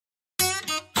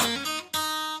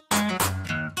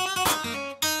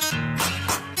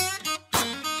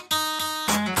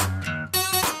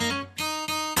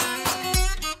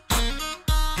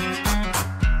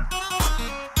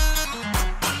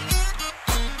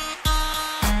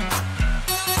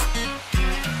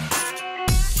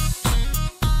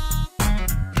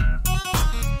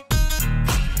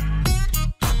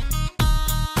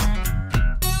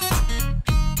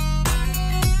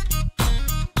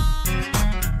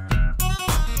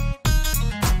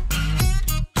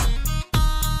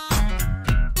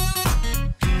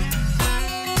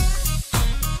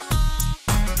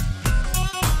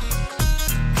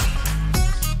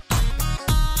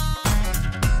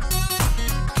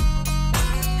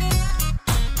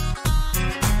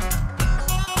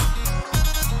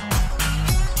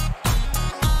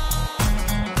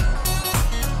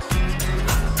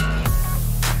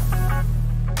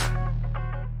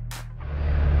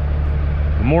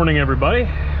Morning, everybody.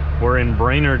 We're in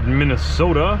Brainerd,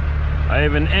 Minnesota. I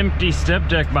have an empty step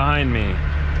deck behind me.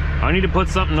 I need to put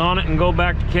something on it and go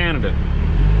back to Canada.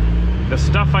 The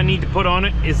stuff I need to put on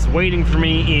it is waiting for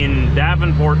me in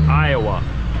Davenport, Iowa.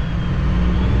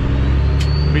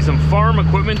 There'll be some farm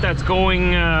equipment that's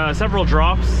going several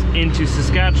drops into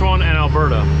Saskatchewan and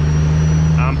Alberta.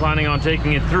 I'm planning on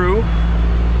taking it through,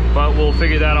 but we'll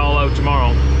figure that all out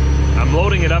tomorrow. I'm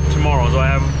loading it up tomorrow, so I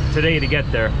have today to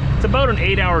get there. It's about an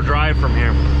 8-hour drive from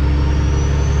here.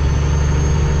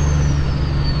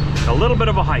 A little bit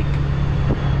of a hike.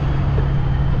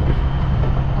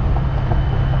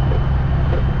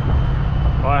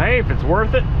 Well, hey, if it's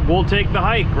worth it, we'll take the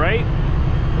hike, right?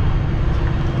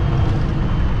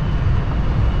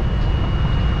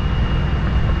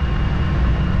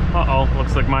 Uh-oh,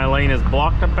 looks like my lane is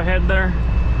blocked up ahead there.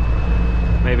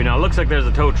 Maybe not. Looks like there's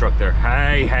a tow truck there.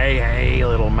 Hey, hey, hey,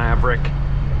 little maverick.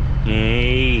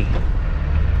 Hey.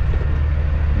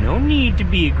 No need to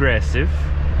be aggressive.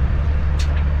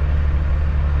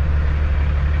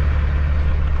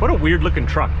 What a weird looking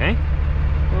truck, eh?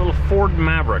 A little Ford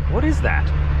Maverick. What is that?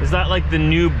 Is that like the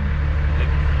new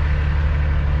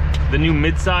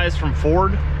midsize from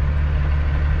Ford?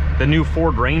 The new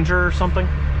Ford Ranger or something?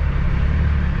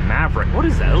 Maverick. What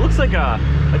is that? It looks like a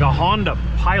Honda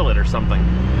Pilot or something.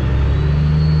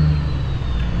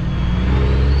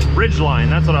 Ridgeline.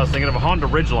 That's what I was thinking of. A Honda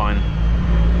Ridgeline.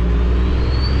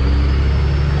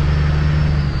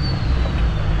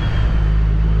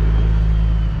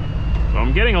 So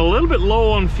I'm getting a little bit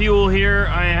low on fuel here.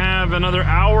 I have another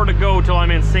hour to go till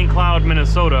I'm in St. Cloud,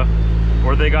 Minnesota,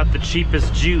 where they got the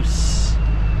cheapest juice.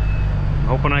 I'm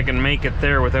hoping I can make it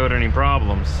there without any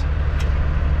problems.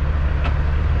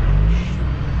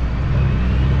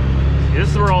 This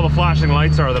is where all the flashing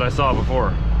lights are that I saw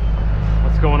before.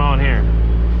 What's going on here?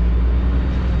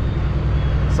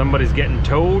 Somebody's getting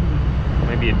towed.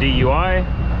 Maybe a DUI.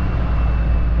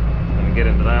 I'm gonna get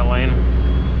into that lane.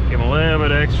 Give him a little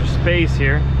bit of extra space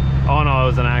here. Oh no, it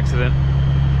was an accident.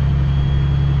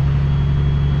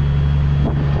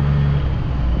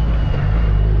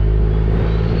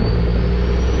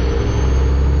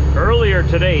 Earlier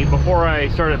today, before I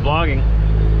started vlogging,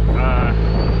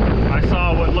 I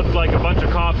saw what looked like a bunch of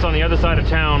cops on the other side of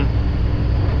town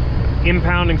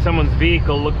impounding someone's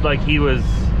vehicle. Looked like he was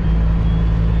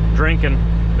drinking.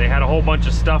 They had a whole bunch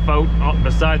of stuff out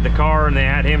beside the car, and they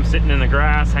had him sitting in the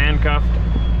grass, handcuffed.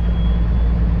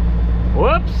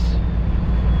 Whoops!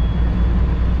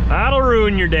 That'll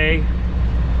ruin your day.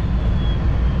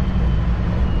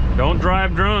 Don't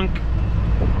drive drunk.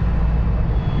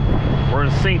 We're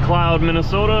in St. Cloud,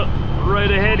 Minnesota.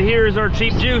 Right ahead here is our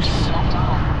cheap juice.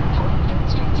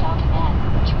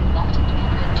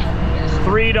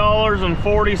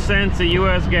 $3.40 a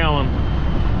US gallon.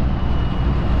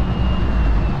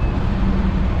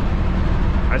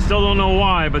 I still don't know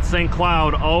why, but St.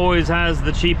 Cloud always has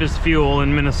the cheapest fuel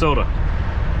in Minnesota.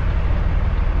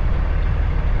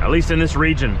 At least in this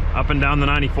region, up and down the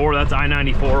 94, that's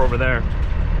I-94 over there.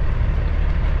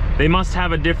 They must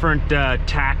have a different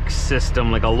tax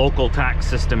system, like a local tax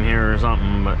system here or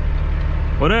something, but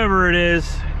whatever it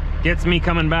is, gets me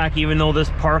coming back, even though this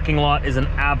parking lot is an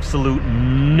absolute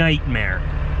nightmare.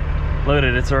 Look at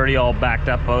it, it's already all backed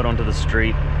up out onto the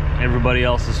street. Everybody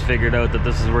else has figured out that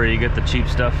this is where you get the cheap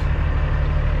stuff.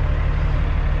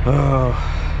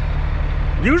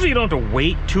 Usually you don't have to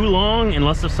wait too long,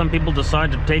 unless if some people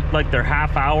decide to take like their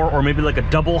half hour or maybe like a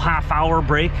double half-hour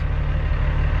break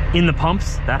in the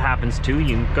pumps. That happens too.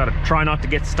 You gotta try not to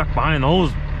get stuck behind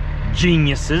those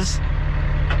geniuses.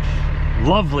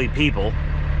 Lovely people.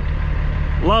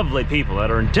 Lovely people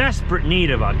that are in desperate need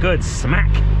of a good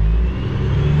smack.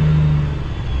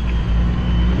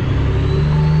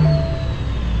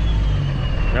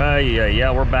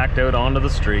 Yeah, we're backed out onto the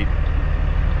street.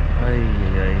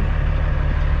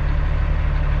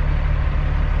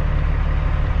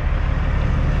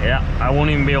 Yeah, I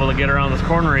won't even be able to get around this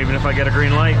corner even if I get a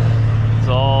green light. It's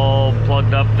all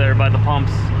plugged up there by the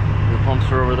pumps. The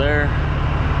pumps are over there.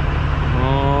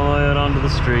 All out onto the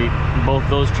street. Both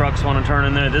those trucks want to turn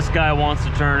in there. This guy wants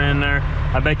to turn in there.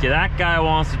 I bet you that guy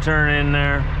wants to turn in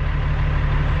there.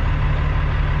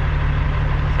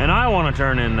 And I want to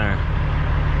turn in there.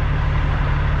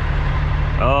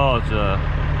 Oh, it's a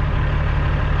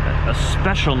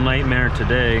special nightmare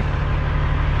today.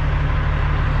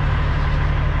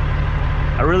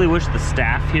 I really wish the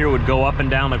staff here would go up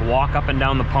and down, like walk up and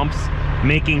down the pumps,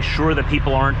 making sure that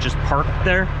people aren't just parked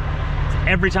there.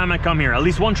 Every time I come here, at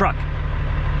least one truck,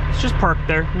 it's just parked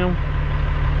there, you know,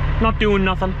 not doing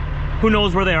nothing. Who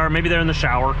knows where they are? Maybe they're in the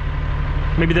shower.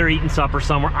 Maybe they're eating supper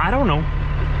somewhere. I don't know.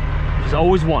 There's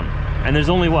always one. And there's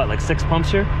only what, like 6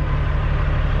 pumps here?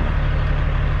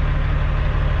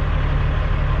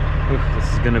 Oof,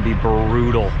 this is gonna be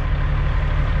brutal.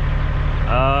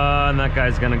 And that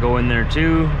guy's gonna go in there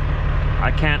too.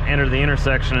 I can't enter the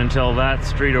intersection until that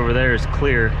street over there is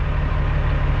clear.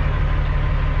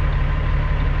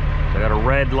 I got a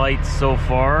red light so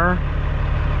far.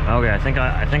 Okay, I think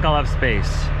I'll have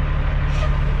space.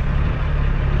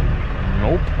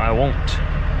 Nope, I won't.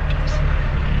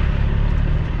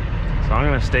 So I'm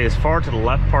gonna stay as far to the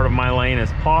left part of my lane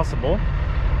as possible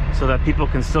so that people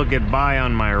can still get by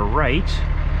on my right.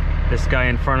 This guy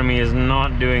in front of me is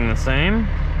not doing the same.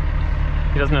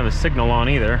 He doesn't have a signal on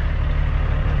either.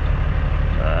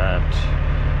 But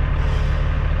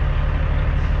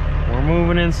we're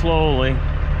moving in slowly.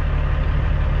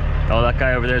 Oh, that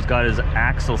guy over there's got his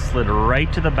axle slid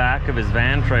right to the back of his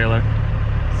van trailer.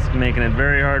 It's making it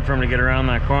very hard for him to get around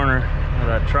that corner of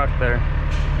that truck there.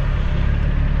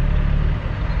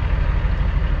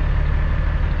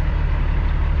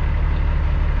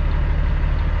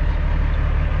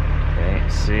 Okay,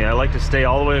 see, I like to stay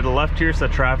all the way to the left here so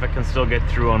traffic can still get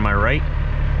through on my right.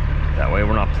 That way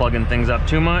we're not plugging things up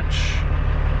too much.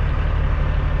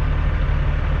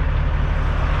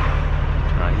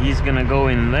 He's gonna go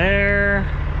in there,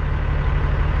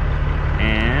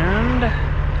 and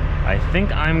I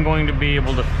think I'm going to be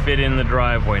able to fit in the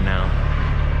driveway now.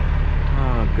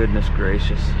 Oh, goodness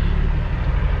gracious.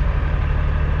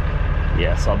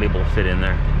 Yes, I'll be able to fit in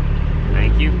there.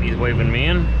 Thank you. He's waving me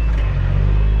in.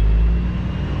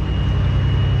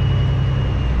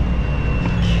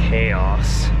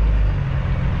 Chaos.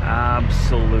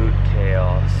 Absolute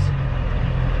chaos.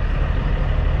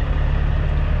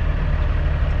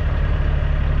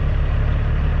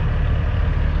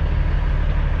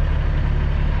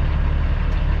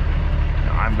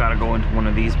 I've got to go into one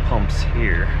of these pumps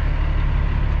here.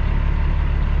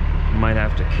 Might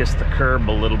have to kiss the curb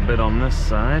a little bit on this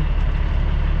side.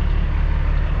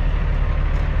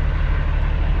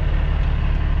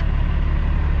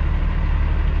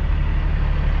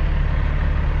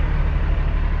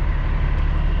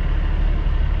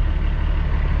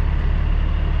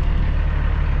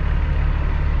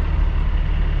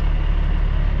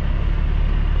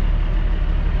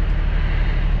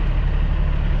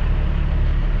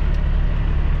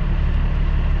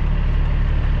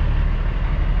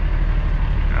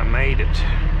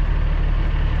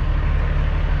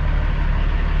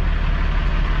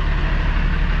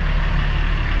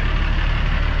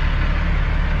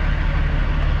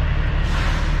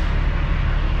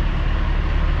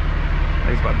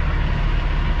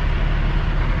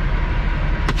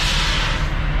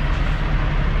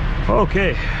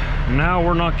 Okay, now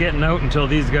we're not getting out until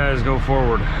these guys go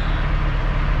forward.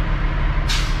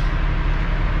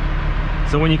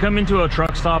 So when you come into a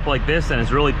truck stop like this and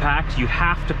it's really packed, you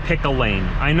have to pick a lane.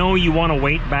 I know you want to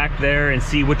wait back there and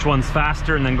see which one's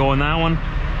faster and then go in that one.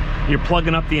 You're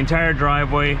plugging up the entire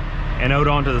driveway and out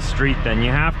onto the street then.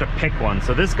 You have to pick one.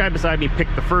 So this guy beside me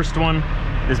picked the first one.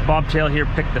 This bobtail here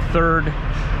picked the third.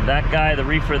 That guy, the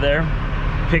reefer there,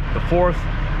 picked the fourth.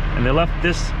 And they left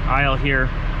this aisle here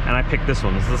and I picked this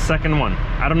one. This is the second one.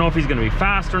 I don't know if he's gonna be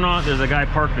fast or not. There's a guy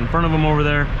parked in front of him over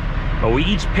there. But we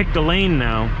each picked a lane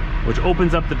now, which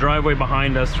opens up the driveway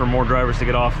behind us for more drivers to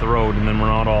get off the road, and then we're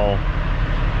not all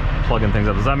plugging things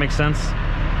up. Does that make sense?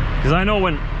 Because I know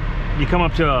when you come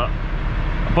up to a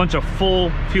bunch of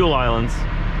full fuel islands,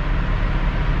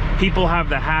 people have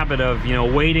the habit of, you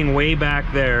know, waiting way back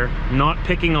there, not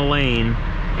picking a lane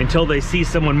until they see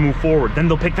someone move forward. Then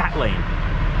they'll pick that lane.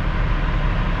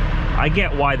 I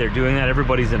get why they're doing that.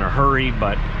 Everybody's in a hurry,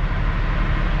 but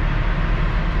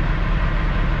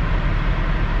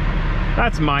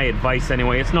that's my advice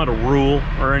anyway. It's not a rule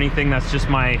or anything. That's just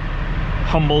my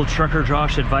humble Trucker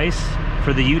Josh advice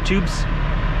for the YouTubes.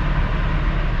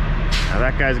 Now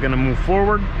that guy's gonna move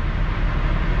forward.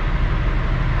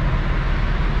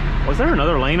 Was there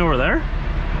another lane over there?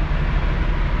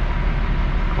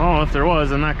 Oh, if there was,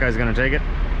 then that guy's gonna take it.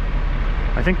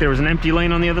 I think there was an empty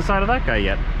lane on the other side of that guy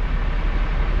yet.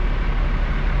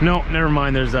 No, never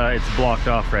mind. There's it's blocked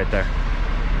off right there.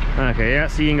 Okay, yeah,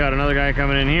 see, you got another guy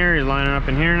coming in here. He's lining up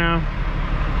in here now.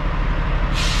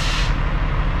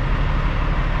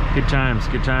 Good times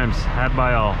had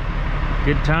by all.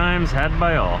 Good times had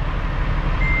by all.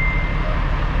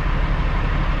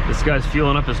 This guy's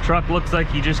fueling up his truck. Looks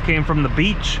like he just came from the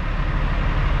beach.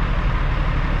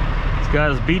 He's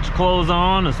got his beach clothes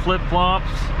on, his flip-flops.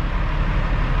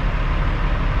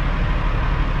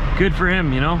 Good for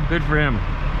him, you know, good for him.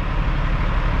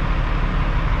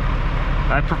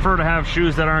 I prefer to have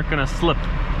shoes that aren't gonna slip.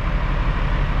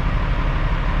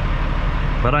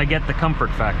 But I get the comfort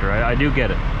factor. I do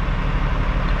get it.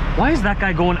 Why is that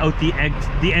guy going out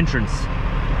the entrance?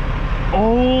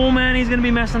 Oh man, he's gonna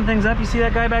be messing things up. You see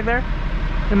that guy back there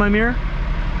in my mirror?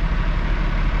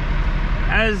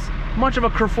 As much of a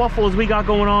kerfuffle as we got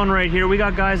going on right here, we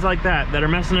got guys like that are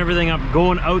messing everything up,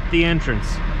 going out the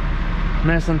entrance,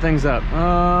 messing things up.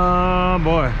 Oh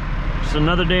boy, just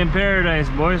another day in paradise,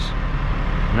 boys.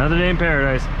 Another day in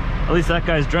paradise. At least that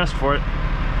guy's dressed for it.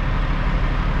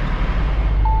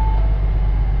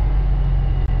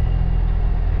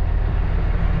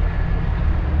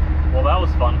 Well, that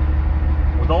was fun.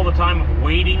 With all the time of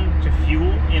waiting to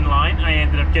fuel in line, I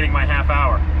ended up getting my half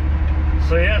hour.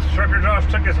 So yes, Trucker Josh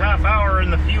took his half hour in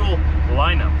the fuel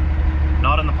lineup,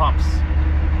 not in the pumps.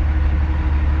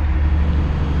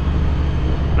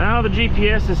 Now the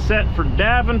GPS is set for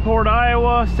Davenport,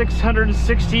 Iowa,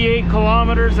 668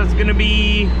 kilometers. That's gonna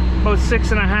be about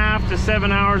 6.5 to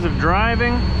 7 hours of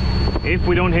driving, if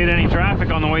we don't hit any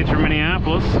traffic on the way through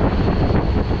Minneapolis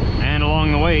and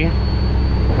along the way.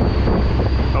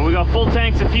 But we got full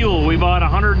tanks of fuel. We bought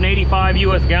 185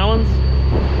 US gallons,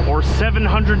 or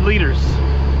 700 liters.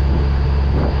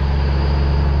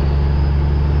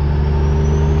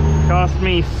 Cost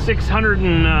me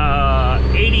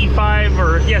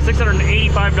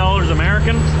 $685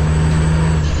 American,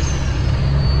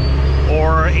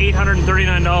 or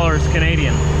 $839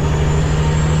 Canadian.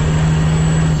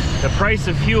 The price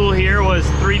of fuel here was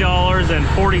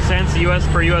 $3.40 US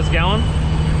per US gallon,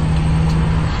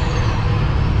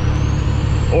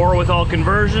 or with all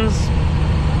conversions,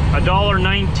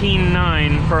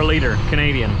 $1.199 per liter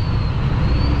Canadian.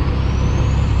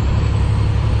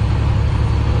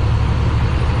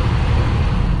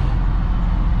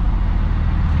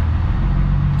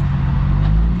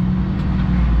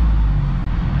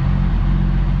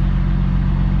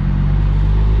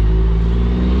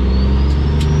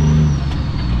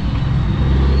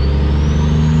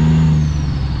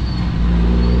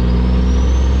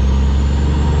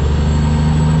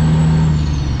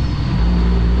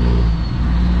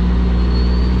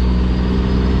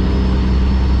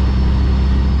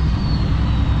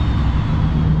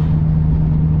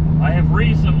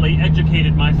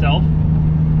 Educated myself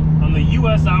on the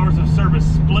US hours of service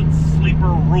split sleeper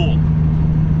rule.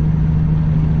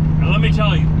 And let me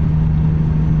tell you,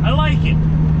 I like it.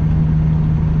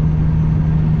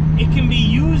 It can be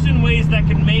used in ways that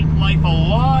can make life a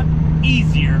lot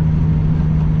easier.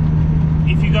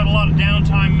 If you got a lot of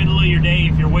downtime middle of your day,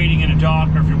 if you're waiting in a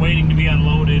dock, or if you're waiting to be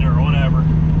unloaded or whatever,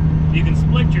 you can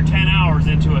split your 10 hours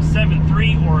into a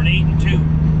 7-3 or an 8-2.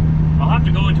 I'll have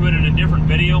to go into it in a different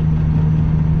video.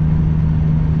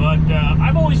 But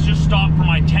I've always just stopped for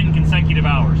my 10 consecutive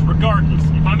hours, regardless.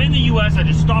 If I'm in the US, I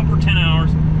just stop for 10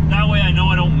 hours. That way I know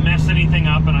I don't mess anything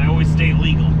up and I always stay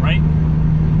legal, right?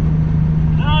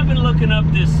 Now I've been looking up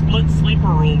this split sleeper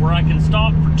rule where I can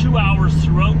stop for 2 hours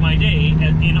throughout my day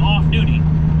in off-duty.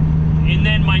 And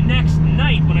then my next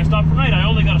night, when I stop for night, I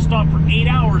only got to stop for 8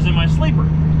 hours in my sleeper.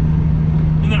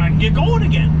 And then I can get going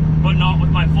again, but not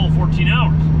with my full 14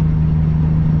 hours.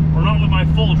 Or not with my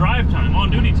full drive time,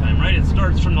 on-duty time, right? It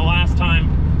starts from the last time.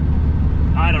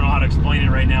 I don't know how to explain it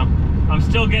right now. I'm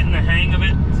still getting the hang of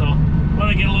it, so let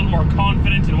me get a little more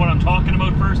confident in what I'm talking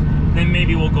about first, then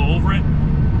maybe we'll go over it.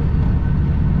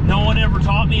 No one ever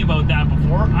taught me about that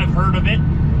before. I've heard of it.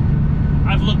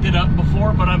 I've looked it up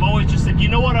before, but I've always just said, you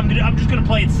know what, I'm just gonna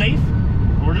play it safe.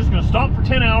 We're just gonna stop for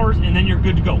 10 hours and then you're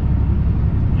good to go.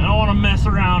 I don't wanna mess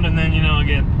around and then, you know,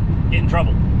 get in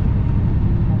trouble.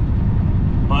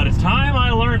 But it's time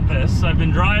I learned this. I've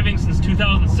been driving since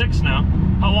 2006 now.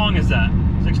 How long is that?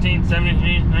 16,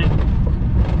 17,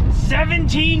 19?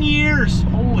 17 years!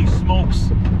 Holy smokes.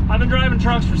 I've been driving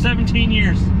trucks for 17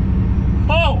 years.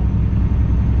 Oh!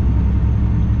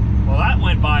 Well, that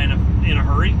went by in a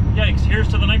hurry. Yikes, here's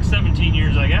to the next 17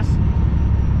 years, I guess.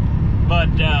 But,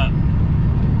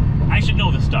 I should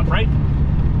know this stuff, right?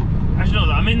 I should know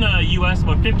that. I'm in the US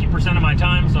about 50% of my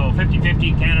time, so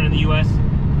 50-50, Canada and the US.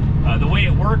 The way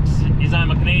it works is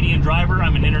I'm a Canadian driver,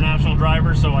 I'm an international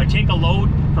driver, so I take a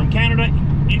load from Canada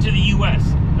into the US.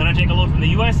 Then I take a load from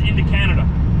the US into Canada.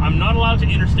 I'm not allowed to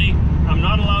interstate, I'm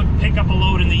not allowed to pick up a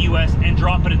load in the US and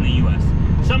drop it in the US.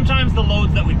 Sometimes the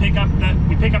loads that we pick up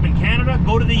in Canada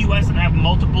go to the US and have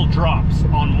multiple drops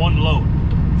on one load.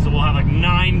 So we'll have like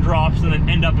 9 drops and then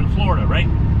end up in Florida, right?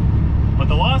 But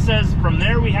the law says from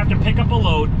there we have to pick up a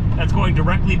load that's going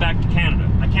directly back to Canada.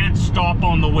 I can't stop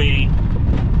on the way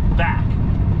back.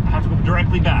 I have to go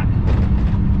directly back.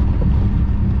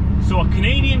 So a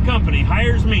Canadian company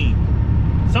hires me.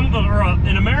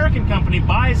 An American company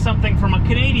buys something from a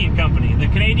Canadian company. The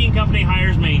Canadian company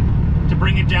hires me to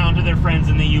bring it down to their friends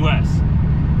in the US.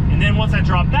 And then once I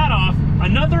drop that off,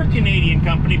 another Canadian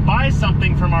company buys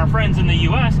something from our friends in the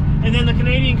US, and then the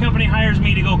Canadian company hires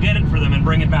me to go get it for them and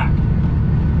bring it back.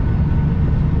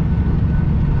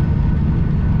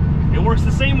 It works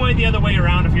the same way the other way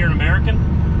around if you're an American.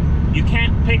 You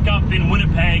can't pick up in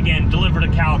Winnipeg and deliver to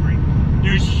Calgary.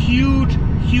 There's huge,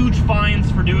 huge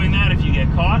fines for doing that if you get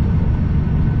caught.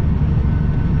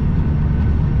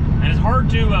 And it's hard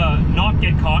to not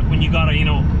get caught when you gotta, you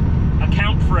know,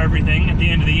 account for everything at the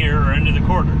end of the year or end of the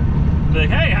quarter. Be like,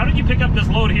 hey, how did you pick up this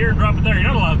load here and drop it there? You're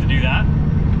not allowed to do that.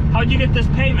 How'd you get this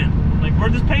payment? Like,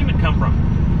 where'd this payment come from?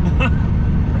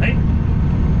 Right?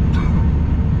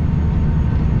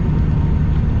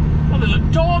 Oh, there's a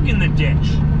dog in the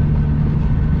ditch.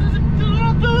 There's a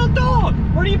little dog.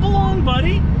 Where do you belong,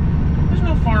 buddy? There's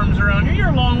no farms around here. You're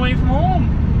a long way from home.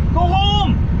 Go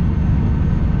home.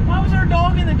 Why was there a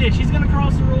dog in the ditch? He's gonna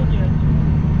cross the road yet.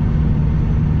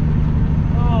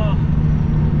 Oh.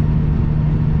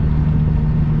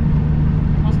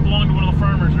 Must belong to one of the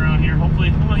farmers around here.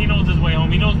 Hopefully, well, he knows his way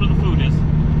home. He knows where the food is.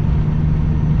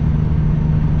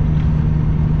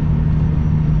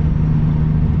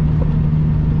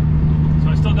 So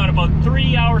I still got about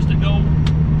 3 hours to go.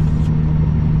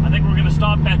 I think we're gonna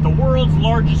stop at the world's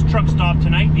largest truck stop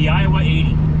tonight, the Iowa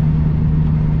 80.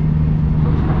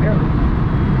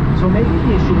 So maybe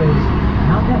the issue is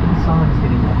not that Nissan is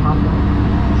getting more popular.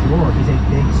 Sure, he's a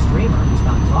big streamer who's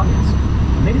found his audience.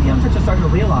 Maybe the youngsters are starting to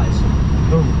realize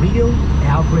the real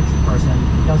average person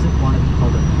doesn't want to be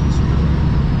told it.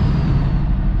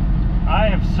 I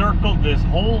have circled this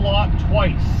whole lot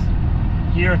twice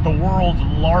here at the world's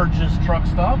largest truck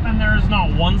stop, and there is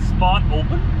not one spot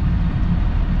open.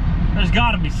 There's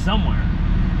got to be somewhere.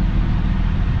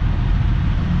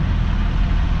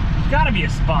 There's got to be a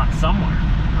spot somewhere.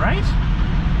 Right?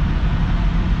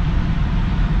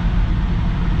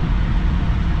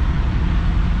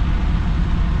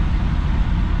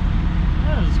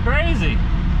 This is crazy.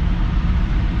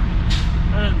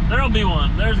 There'll be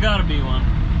one. There's got to be one.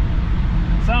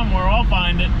 Somewhere. I'll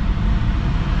find it.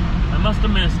 I must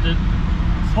have missed it.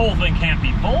 This whole thing can't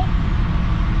be full.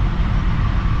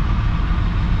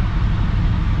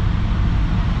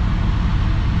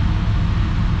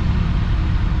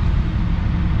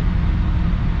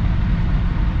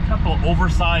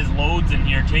 Oversized loads in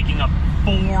here taking up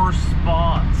 4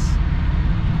 spots.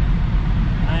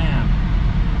 Man,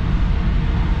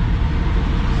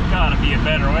 there's gotta be a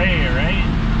better way, right?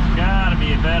 Gotta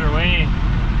be a better way.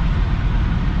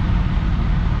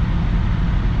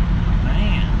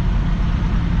 Man,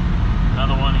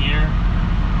 another one here.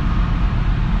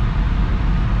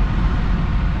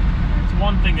 It's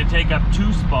one thing to take up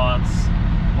 2 spots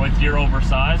with your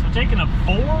oversized, but taking up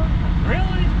 4?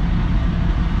 Really?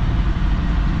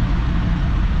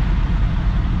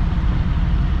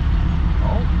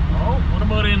 What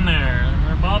about in there?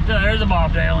 There's a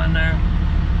bobtail in there.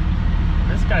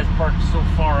 This guy's parked so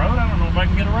far out, I don't know if I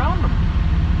can get around him.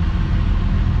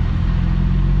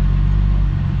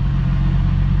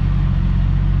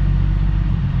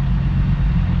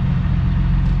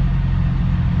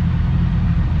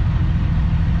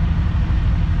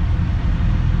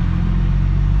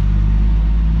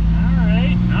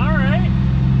 All right.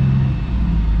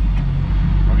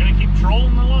 We're gonna keep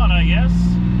trolling the lot, I guess.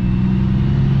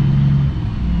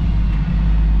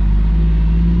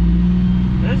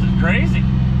 This is crazy.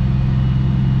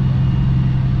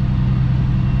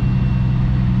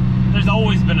 There's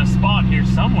always been a spot here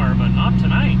somewhere, but not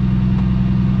tonight.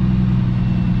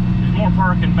 There's more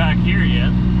parking back here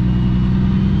yet.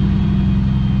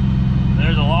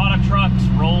 There's a lot of trucks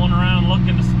rolling around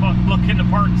looking to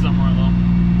park somewhere though.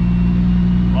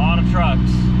 A lot of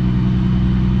trucks.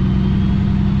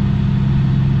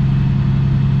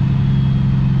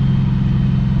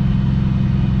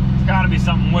 Got to be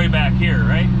something way back here,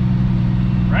 right?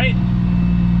 Right?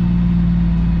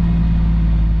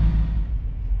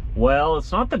 Well,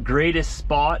 it's not the greatest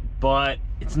spot, but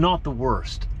it's not the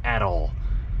worst at all.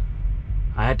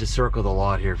 I had to circle the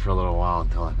lot here for a little while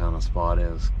until I found a spot. It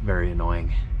was very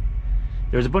annoying.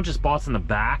 There was a bunch of spots in the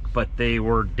back, but they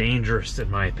were dangerous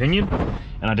in my opinion.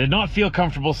 And I did not feel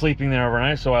comfortable sleeping there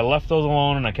overnight, so I left those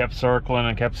alone and I kept circling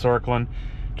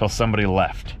until somebody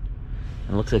left.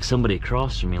 It looks like somebody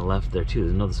across from me left there too.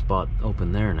 There's another spot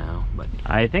open there now, but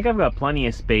I think I've got plenty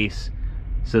of space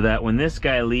so that when this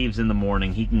guy leaves in the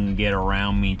morning, he can get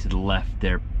around me to the left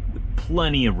there with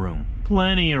plenty of room.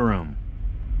 Plenty of room.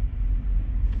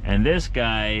 And this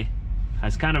guy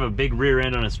has kind of a big rear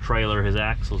end on his trailer. His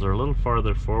axles are a little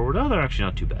farther forward. Oh, they're actually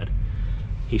not too bad.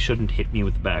 He shouldn't hit me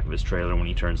with the back of his trailer when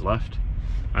he turns left.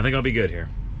 I think I'll be good here.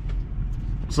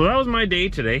 So that was my day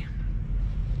today.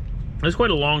 It was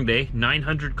quite a long day,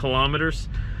 900 kilometers,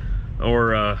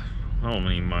 or how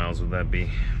many miles would that be?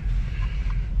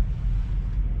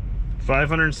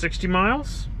 560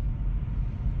 miles?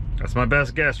 That's my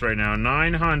best guess right now.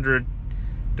 900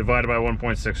 divided by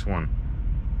 1.61.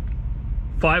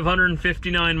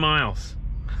 559 miles.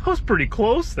 That was pretty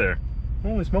close there.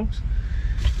 Holy smokes.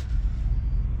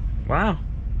 Wow.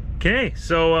 Okay,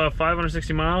 so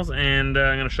 560 miles, and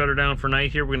I'm gonna shut her down for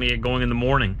night here. We're gonna get going in the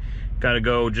morning. Gotta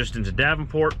go just into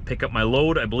Davenport, pick up my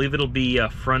load. I believe it'll be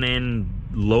front end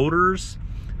loaders,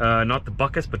 not the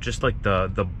buckets, but just like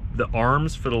the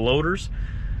arms for the loaders.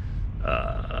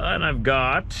 And I've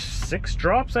got 6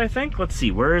 drops, I think. Let's see,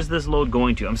 where is this load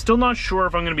going to? I'm still not sure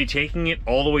if I'm gonna be taking it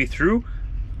all the way through.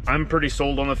 I'm pretty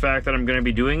sold on the fact that I'm gonna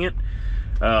be doing it.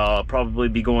 I'll probably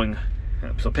be going,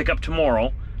 so pick up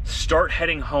tomorrow, start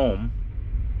heading home,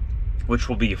 which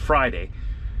will be Friday.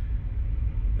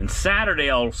 And Saturday,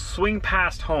 I'll swing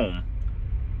past home,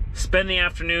 spend the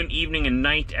afternoon, evening, and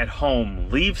night at home,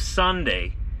 leave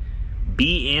Sunday,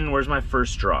 be in, where's my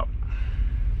first drop?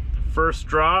 First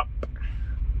drop,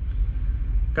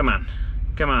 come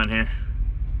on here.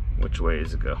 Which way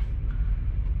does it go?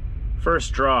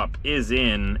 First drop is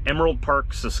in Emerald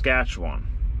Park, Saskatchewan.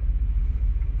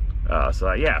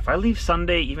 So yeah, if I leave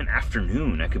Sunday even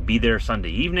afternoon, I could be there Sunday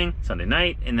evening, Sunday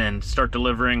night, and then start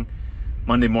delivering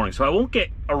Monday morning. So I won't get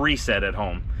a reset at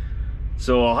home.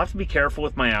 So I'll have to be careful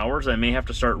with my hours. I may have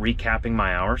to start recapping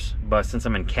my hours. But since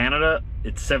I'm in Canada,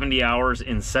 it's 70 hours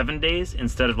in 7 days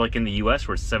instead of like in the US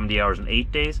where it's 70 hours in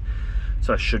 8 days.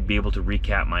 So I should be able to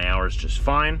recap my hours just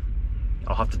fine.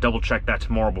 I'll have to double check that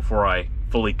tomorrow before I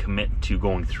fully commit to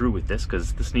going through with this,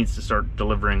 because this needs to start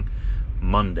delivering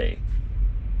Monday,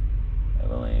 I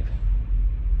believe.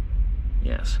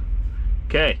 Yes.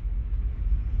 Okay.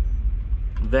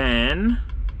 Then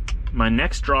my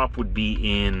next drop would be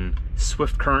in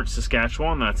Swift Current,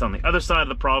 Saskatchewan. That's on the other side of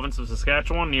the province of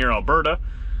Saskatchewan, near Alberta.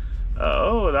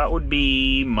 Oh, that would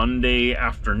be Monday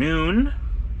afternoon.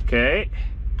 Okay.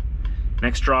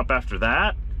 Next drop after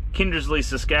that, Kindersley,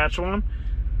 Saskatchewan.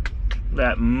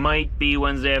 That might be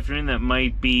Wednesday afternoon. That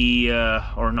might be,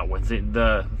 or not Wednesday,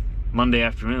 the Monday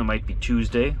afternoon. That might be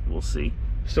Tuesday. We'll see.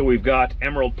 So we've got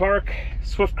Emerald Park,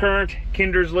 Swift Current,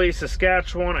 Kindersley,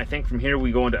 Saskatchewan. I think from here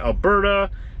we go into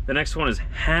Alberta. The next one is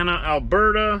Hanna,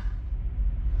 Alberta.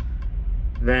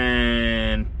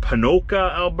 Then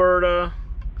Ponoka, Alberta.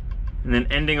 And then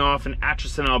ending off in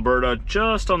Atchison, Alberta,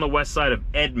 just on the west side of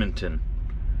Edmonton.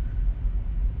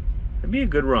 That'd be a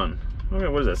good run. Okay,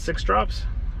 what is that, 6 drops?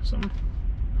 Something.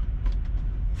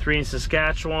 3 in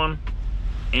Saskatchewan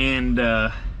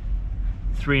and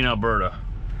 3 in Alberta.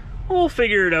 We'll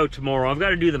figure it out tomorrow. I've got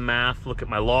to do the math, look at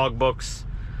my logbooks.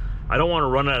 I don't want to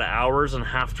run out of hours and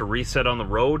have to reset on the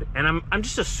road. And I'm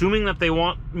just assuming that they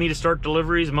want me to start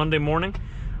deliveries Monday morning.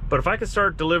 But if I could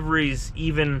start deliveries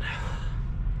even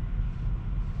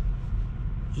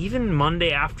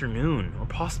Monday afternoon or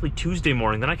possibly Tuesday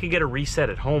morning, then I could get a reset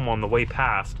at home on the way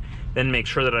past, then make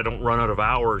sure that I don't run out of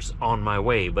hours on my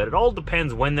way. But it all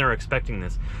depends when they're expecting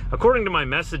this. According to my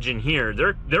message in here,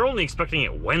 they're only expecting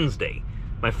it Wednesday,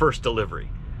 my first delivery.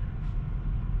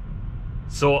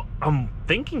 So I'm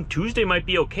thinking Tuesday might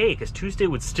be okay, because Tuesday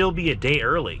would still be a day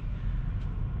early.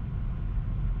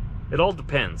 It all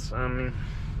depends.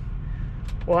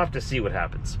 We'll have to see what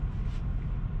happens.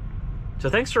 So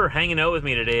thanks for hanging out with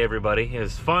me today, everybody. It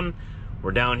was fun.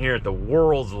 We're down here at the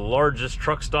world's largest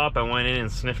truck stop. I went in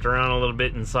and sniffed around a little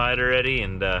bit inside already,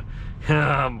 and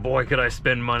boy, could I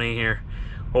spend money here.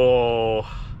 Oh,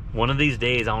 one of these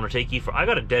days I want to take you for, I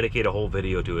got to dedicate a whole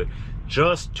video to it,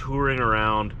 just touring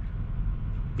around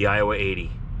the Iowa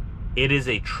 80. It is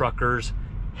a trucker's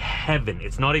heaven.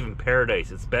 It's not even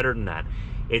paradise. It's better than that.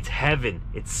 It's heaven.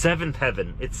 It's 7th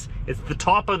heaven. It's the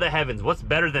top of the heavens. What's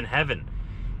better than heaven?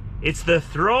 It's the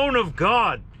throne of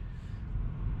God.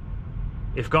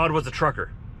 If God was a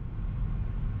trucker.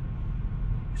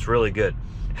 It's really good.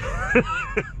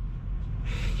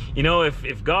 You know,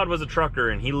 if God was a trucker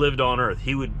and he lived on earth,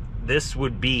 this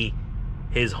would be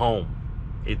his home.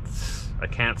 I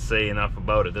can't say enough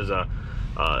about it. There's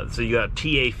so you got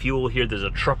TA Fuel here, there's a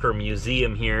trucker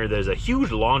museum here, there's a huge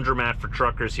laundromat for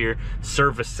truckers here,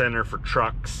 service center for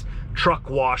trucks, truck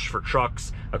wash for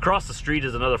trucks. Across the street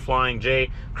is another Flying J.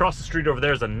 Across the street over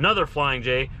there is another Flying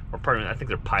J, or pardon me, I think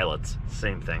they're pilots,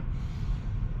 same thing.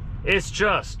 It's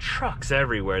just trucks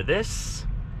everywhere. This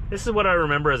is what I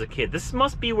remember as a kid. This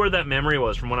must be where that memory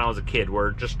was from when I was a kid,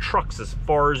 where just trucks as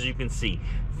far as you can see.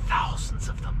 Thousands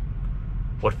of them.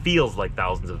 What feels like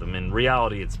thousands of them. In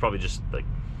reality, it's probably just like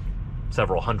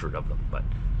several hundred of them, but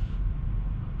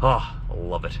I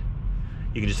love it.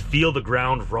 You can just feel the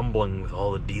ground rumbling with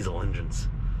all the diesel engines.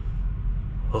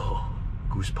 Oh,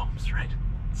 goosebumps, right?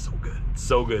 It's so good. It's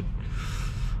so good.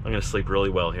 I'm gonna sleep really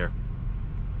well here.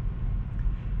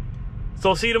 So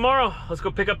I'll see you tomorrow. Let's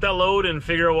go pick up that load and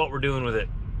figure out what we're doing with it.